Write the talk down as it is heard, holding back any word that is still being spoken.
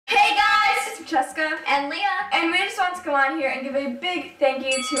Francesca and Leah, and we just want to come on here and give a big thank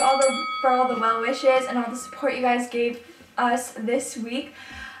you to all the well wishes and all the support you guys gave us this week.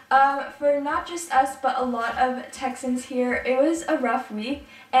 For not just us but a lot of Texans here. It was a rough week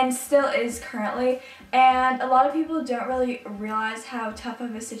and still is currently, and a lot of people don't really realize how tough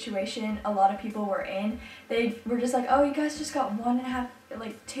of a situation a lot of people were in. They were just like, oh, you guys just got 1.5,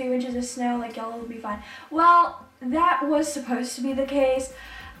 like 2 inches of snow, like y'all will be fine. Well, that was supposed to be the case.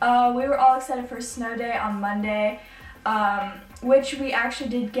 We were all excited for a snow day on Monday, which we actually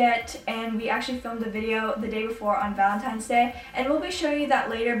did get, and we actually filmed a video the day before on Valentine's Day, and we'll be showing you that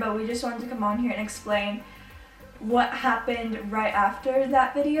later, but we just wanted to come on here and explain what happened right after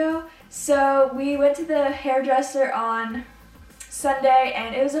that video. So we went to the hairdresser on Sunday,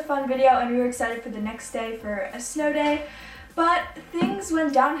 and it was a fun video, and we were excited for the next day for a snow day, but things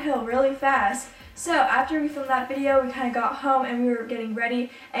went downhill really fast. So after we filmed that video, we kind of got home and we were getting ready,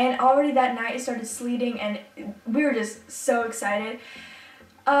 and already that night it started sleeting and we were just so excited.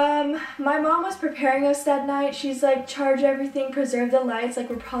 My mom was preparing us that night. She's like, charge everything, preserve the lights, like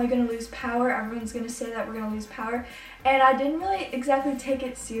we're probably going to lose power. Everyone's going to say that we're going to lose power. And I didn't really exactly take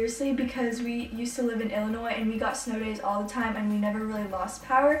it seriously because we used to live in Illinois and we got snow days all the time and we never really lost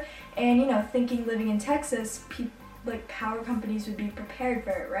power. And you know, thinking living in Texas, like power companies would be prepared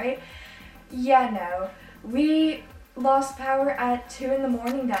for it, right? Yeah, no. We lost power at 2 in the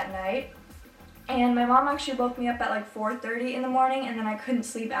morning that night, and my mom actually woke me up at like 4:30 in the morning, and then I couldn't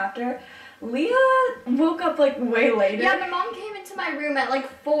sleep after. Leah woke up like way later. Yeah, my mom came into my room at like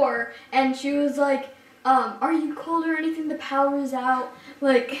 4, and she was like, are you cold or anything? The power is out.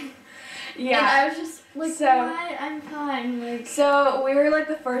 Like, yeah. And I was just like, what? I'm fine. Like, so we were like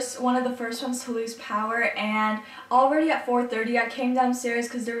one of the first ones to lose power, and already at 4:30 I came downstairs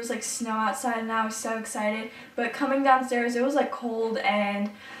because there was like snow outside and I was so excited. But coming downstairs, it was like cold and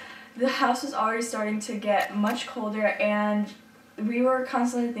the house was already starting to get much colder, and we were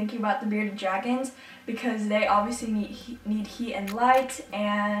constantly thinking about the bearded dragons because they obviously need heat and light,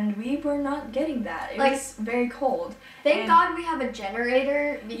 and we were not getting that. It was very cold. Thank God we have a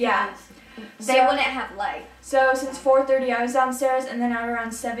generator because they wouldn't have light. So since 4:30 I was downstairs, and then at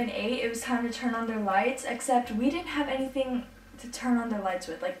around 7, 8 it was time to turn on their lights, except we didn't have anything to turn on their lights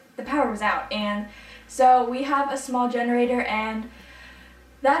with. Like, the power was out, and so we have a small generator, and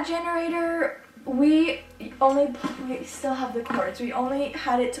that generator, we still have the cords. We only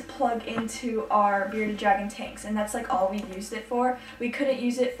had it to plug into our bearded dragon tanks, and that's like all we used it for. We couldn't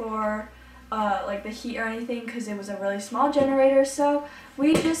use it for like the heat or anything because it was a really small generator, so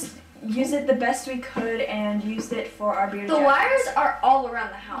we just used it the best we could and used it for our bearded dragons. The wires are all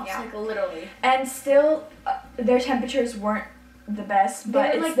around the house, like literally. And still, their temperatures weren't the best,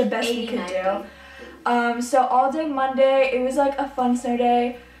 but it's like the best we could do. So all day Monday, it was like a fun snow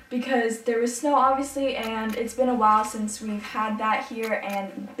day because there was snow obviously, and it's been a while since we've had that here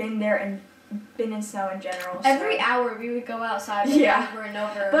and been there and been in snow in general. So. Every hour we would go outside over and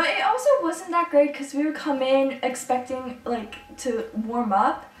over. But it also wasn't that great because we would come in expecting like to warm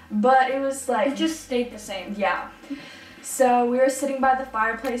up, but it was like... It just stayed the same. Yeah. So we were sitting by the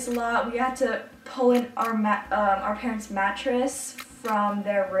fireplace a lot. We had to pull in our parents' mattress from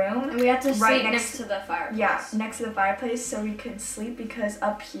their room. And we had to sleep next to the fireplace. Yeah, next to the fireplace so we could sleep because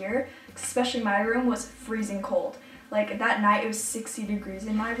up here, especially my room, was freezing cold. Like, that night it was 60 degrees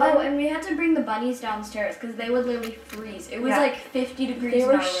in my room. Oh, and we had to bring the bunnies downstairs because they would literally freeze. It was like 50 degrees in our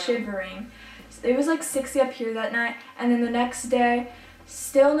room. They were shivering. It was like 60 up here that night, and then the next day,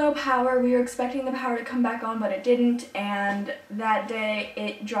 still no power. We were expecting the power to come back on, but it didn't, and that day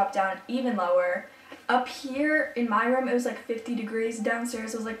it dropped down even lower. Up here in my room, it was like 50 degrees.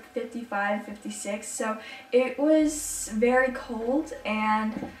 Downstairs, it was like 55, 56. So it was very cold,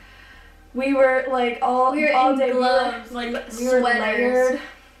 and we were like all day gloves, we were layered.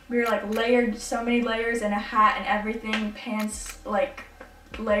 We were like layered, so many layers, and a hat and everything. Pants, like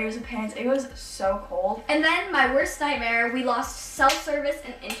layers of pants. It was so cold. And then my worst nightmare, we lost cell service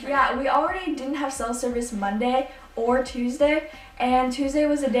and internet. Yeah, we already didn't have cell service Monday or Tuesday, and Tuesday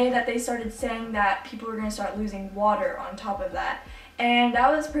was the day that they started saying that people were going to start losing water on top of that. And that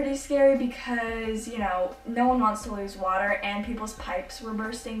was pretty scary because, you know, no one wants to lose water, and people's pipes were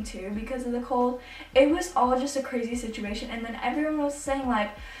bursting too because of the cold. It was all just a crazy situation, and then everyone was saying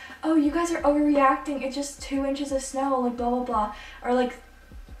like, oh, you guys are overreacting, it's just 2 inches of snow, like blah blah blah, or like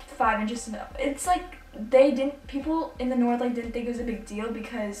 5 inches of snow. It's like people in the north like didn't think it was a big deal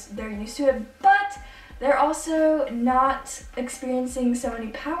because they're used to it, but they're also not experiencing so many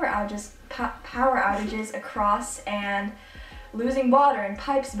power outages across, and losing water and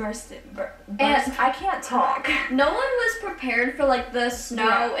pipes burst. And I can't talk. No one was prepared for like the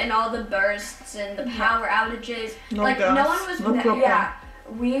snow and all the bursts and the power outages. No like gas, no one was no prepared. Yeah,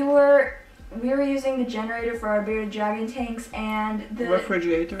 we were using the generator for our bearded dragon tanks and the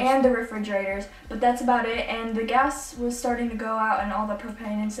refrigerators, but that's about it. And the gas was starting to go out and all the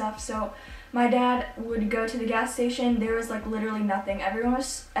propane and stuff. So my dad would go to the gas station. There was like literally nothing.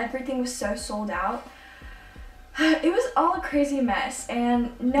 Everything was so sold out. It was all a crazy mess,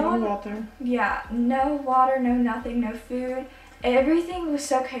 and no water. Yeah, no water, no nothing, no food. Everything was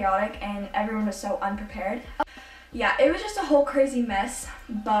so chaotic, and everyone was so unprepared. Yeah, it was just a whole crazy mess,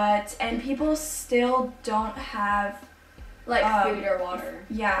 and people still don't have like food or water.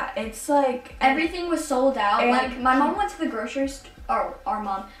 Yeah, it's like everything was sold out. Like my mom went to the grocery store, or our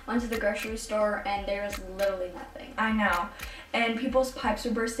mom went to the grocery store, and there was literally nothing. I know. And people's pipes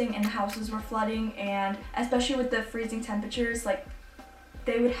were bursting and houses were flooding, and especially with the freezing temperatures, like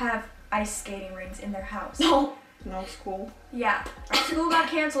they would have ice skating rinks in their house. No school. Yeah, our school got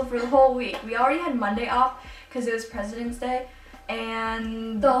canceled for the whole week. We already had Monday off because it was President's Day,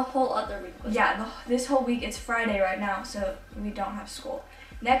 and the whole other week was this whole week. It's Friday right now, so we don't have school.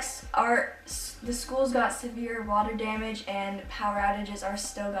 Next, the schools got severe water damage and power outages are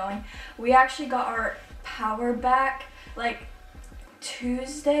still going. We actually got our power back like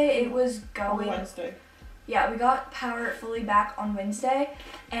Tuesday. It was going. On Wednesday. Yeah, we got power fully back on Wednesday,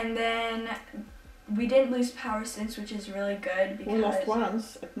 and then we didn't lose power since, which is really good because we lost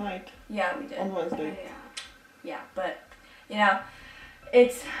once at night. Yeah, we did. On Wednesday. Yeah, but you know,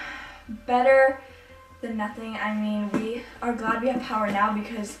 it's better than nothing. I mean, we are glad we have power now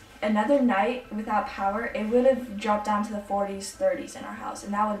because another night without power, it would have dropped down to the 40s, 30s in our house,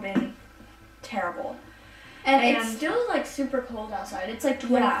 and that would have been terrible. And it's still like super cold outside. It's like 30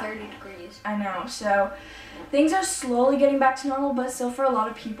 degrees. I know. So things are slowly getting back to normal, but still a lot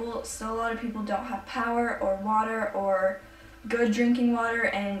of people don't have power or water or good drinking water,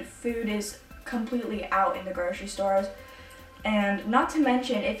 and food is completely out in the grocery stores. And not to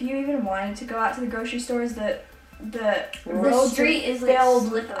mention, if you even wanted to go out to the grocery stores, the street is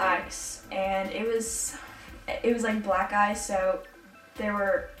filled with ice, and it was like black ice, so there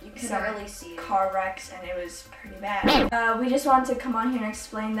were car wrecks, and it was pretty bad. We just wanted to come on here and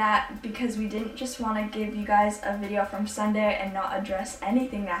explain that because we didn't just want to give you guys a video from Sunday and not address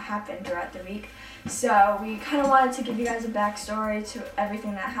anything that happened throughout the week. So we kind of wanted to give you guys a backstory to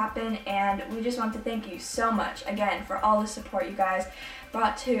everything that happened, and we just want to thank you so much again for all the support you guys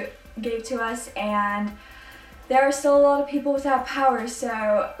gave to us. And there are still a lot of people without power,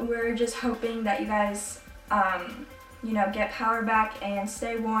 so we're just hoping that you guys get power back and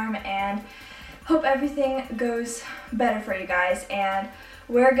stay warm, and hope everything goes better for you guys. And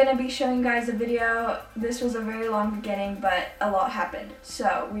we're going to be showing you guys a video. This was a very long beginning, but a lot happened,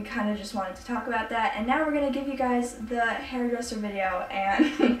 so we kind of just wanted to talk about that. And now we're going to give you guys the hairdresser video,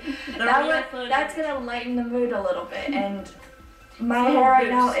 and that's going to lighten the mood a little bit. And my hair right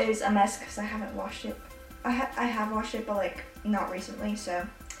now is a mess because I haven't washed it. I have washed it, but like not recently, so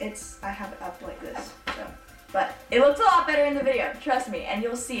I have it up like this. So. But it looks a lot better in the video, trust me, and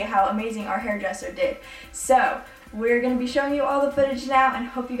you'll see how amazing our hairdresser did. So we're going to be showing you all the footage now, and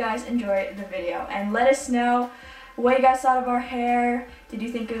hope you guys enjoy the video. And let us know what you guys thought of our hair. Did you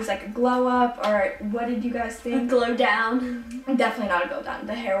think it was like a glow up, or what did you guys think? A glow down. Definitely not a glow down.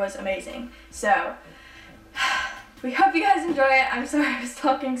 The hair was amazing. So we hope you guys enjoy it. I'm sorry I was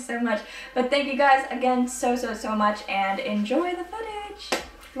talking so much, but thank you guys again so much, and enjoy the footage.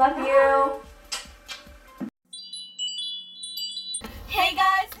 Love you. Hey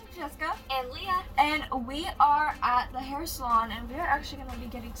guys, Francesca and Leah, and we are at the hair salon, and we are actually going to be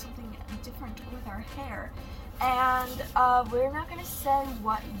getting something different with our hair. And we're not going to say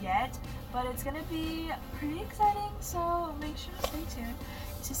what yet, but it's going to be pretty exciting, so make sure to stay tuned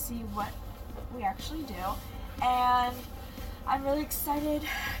to see what we actually do. And I'm really excited.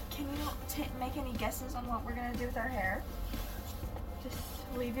 Can you make any guesses on what we're going to do with our hair? Just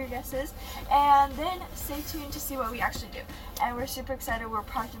leave your guesses, and then stay tuned to see what we actually do. And we're super excited. We're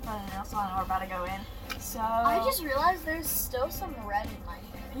parked in front of the nail salon, and we're about to go in. So I just realized there's still some red in my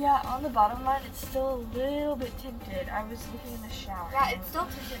hair. Yeah, on the bottom line, it's still a little bit tinted. I was looking in the shower. Yeah, it's still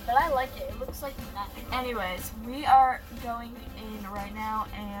tinted, but I like it. It looks like nothing. Anyways, we are going in right now,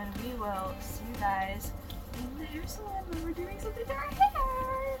 and we will see you guys in the hair salon when we're doing something to our hair.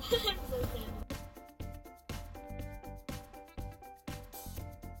 I'm so excited.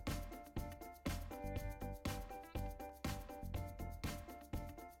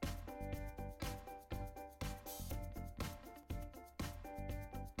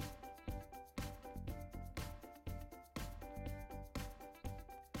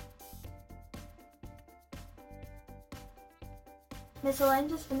 Miss Elaine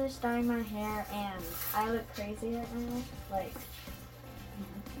just finished dyeing my hair and I look crazy right now. Like,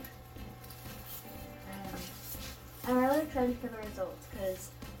 I'm really excited for the results because,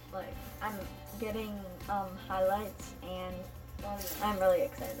 like, I'm getting highlights and I'm really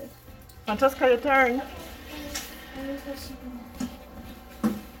excited. Francesca, your turn.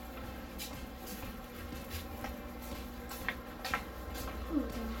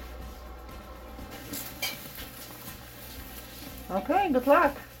 Okay, good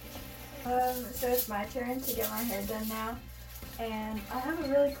luck. So it's my turn to get my hair done now, and I have a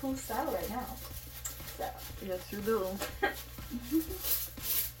really cool style right now. So Yes, you do.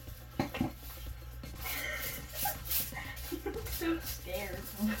 so scared.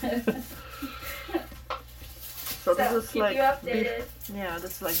 So this is keep like you updated. yeah,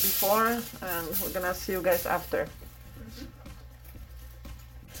 this is like before, and we're gonna see you guys after.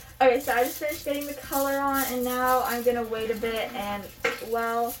 Okay, so I just finished getting the color on, and now I'm gonna wait a bit. And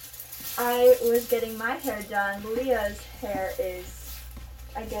while I was getting my hair done, Leah's hair is,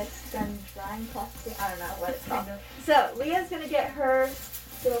 I guess, done drying, processing. I don't know what it's called. So Leah's gonna get her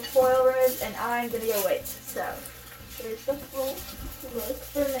little foil ribs, and I'm gonna go wait. So here's the full look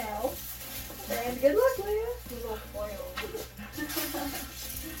for now. And good luck, Leah. Little foil.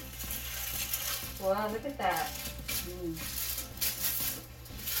 Wow, look at that.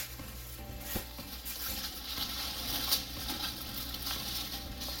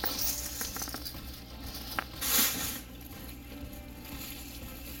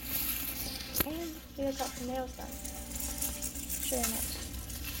 And Leah got her nails done. Very nice.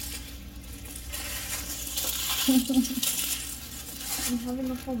 I'm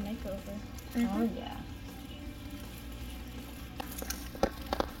having a full makeover. Oh yeah.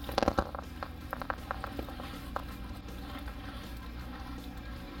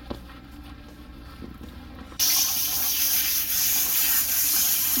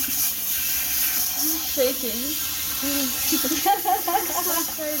 Shaking.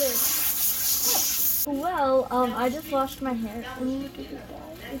 Well, I just washed my hair and look at that.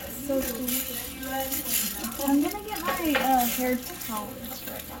 It's so cool. I'm gonna get my hair towels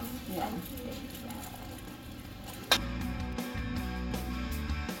right now. Yeah.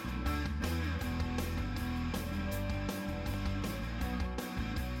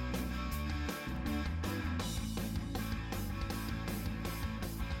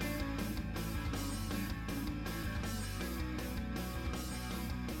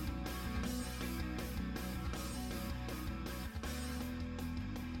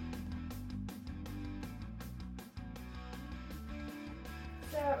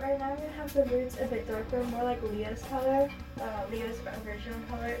 So right now I'm going to have the roots a bit darker, more like Leah's color, Leah's original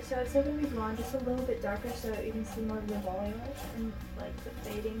color. So it's still going to be blonde, just a little bit darker so you can see more of the volumous and like the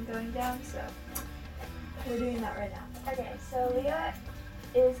fading going down. So we're doing that right now. Okay, so Leah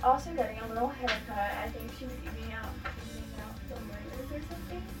is also getting a little haircut. I think she's evening out some layers or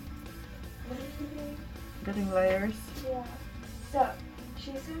something. What is she doing? Getting layers. Yeah. So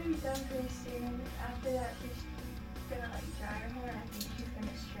she's going to be done pretty soon. After that she's gonna like dry her hair and I think she's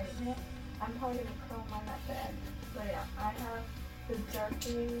gonna straighten it. I'm probably gonna curl mine at the end. But yeah, I have the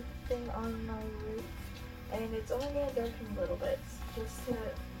darkening thing on my root and it's only gonna darken a little bit just to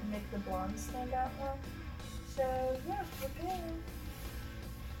make the blonde stand out more. So yeah, we're good.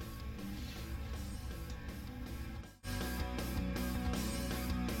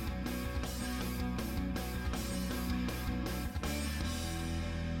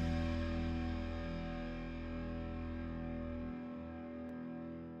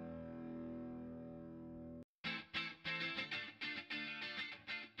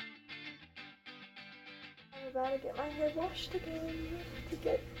 I'm about to get my hair washed again to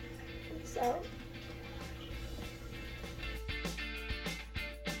get this out.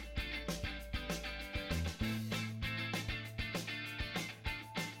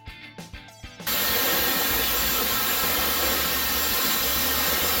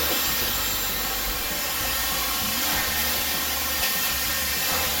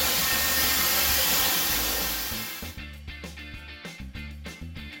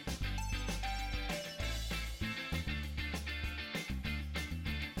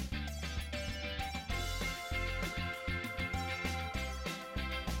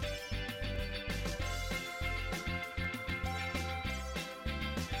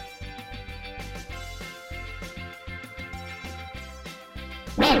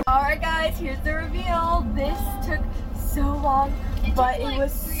 Alright guys, here's the reveal. This took so long, but it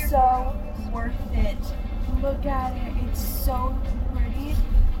was so worth it. Look at it, it's so pretty.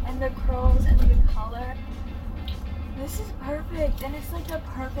 And the curls and the color. This is perfect, and it's like the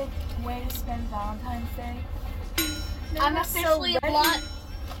perfect way to spend Valentine's Day. I'm officially a blonde.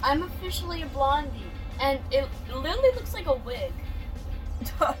 I'm officially a blondie, and it literally looks like a wig.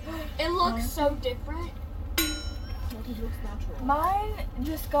 It looks so different. Mine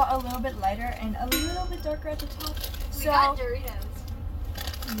just got a little bit lighter and a little bit darker at the top. We got Doritos.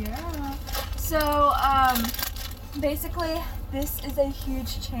 Yeah. So, basically, this is a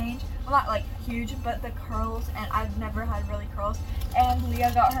huge change. Well, not like huge, but the curls, and I've never had really curls. And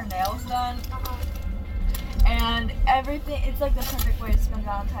Leah got her nails done. And everything, it's like the perfect way to spend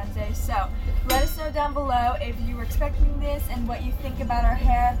Valentine's Day. So, let us know down below if you were expecting this and what you think about our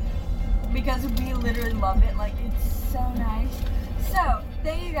hair, because we literally love it. Like, it's so nice. So,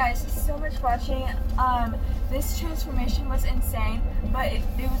 thank you guys so much for watching. This transformation was insane, but it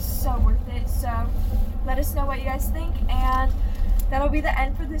was so worth it. So, let us know what you guys think, and that'll be the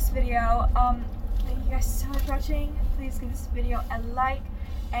end for this video. Thank you guys so much for watching. Please give this video a like,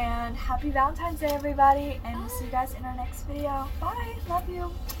 and happy Valentine's Day, everybody, and we'll see you guys in our next video. Bye. Love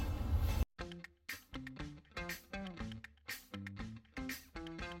you.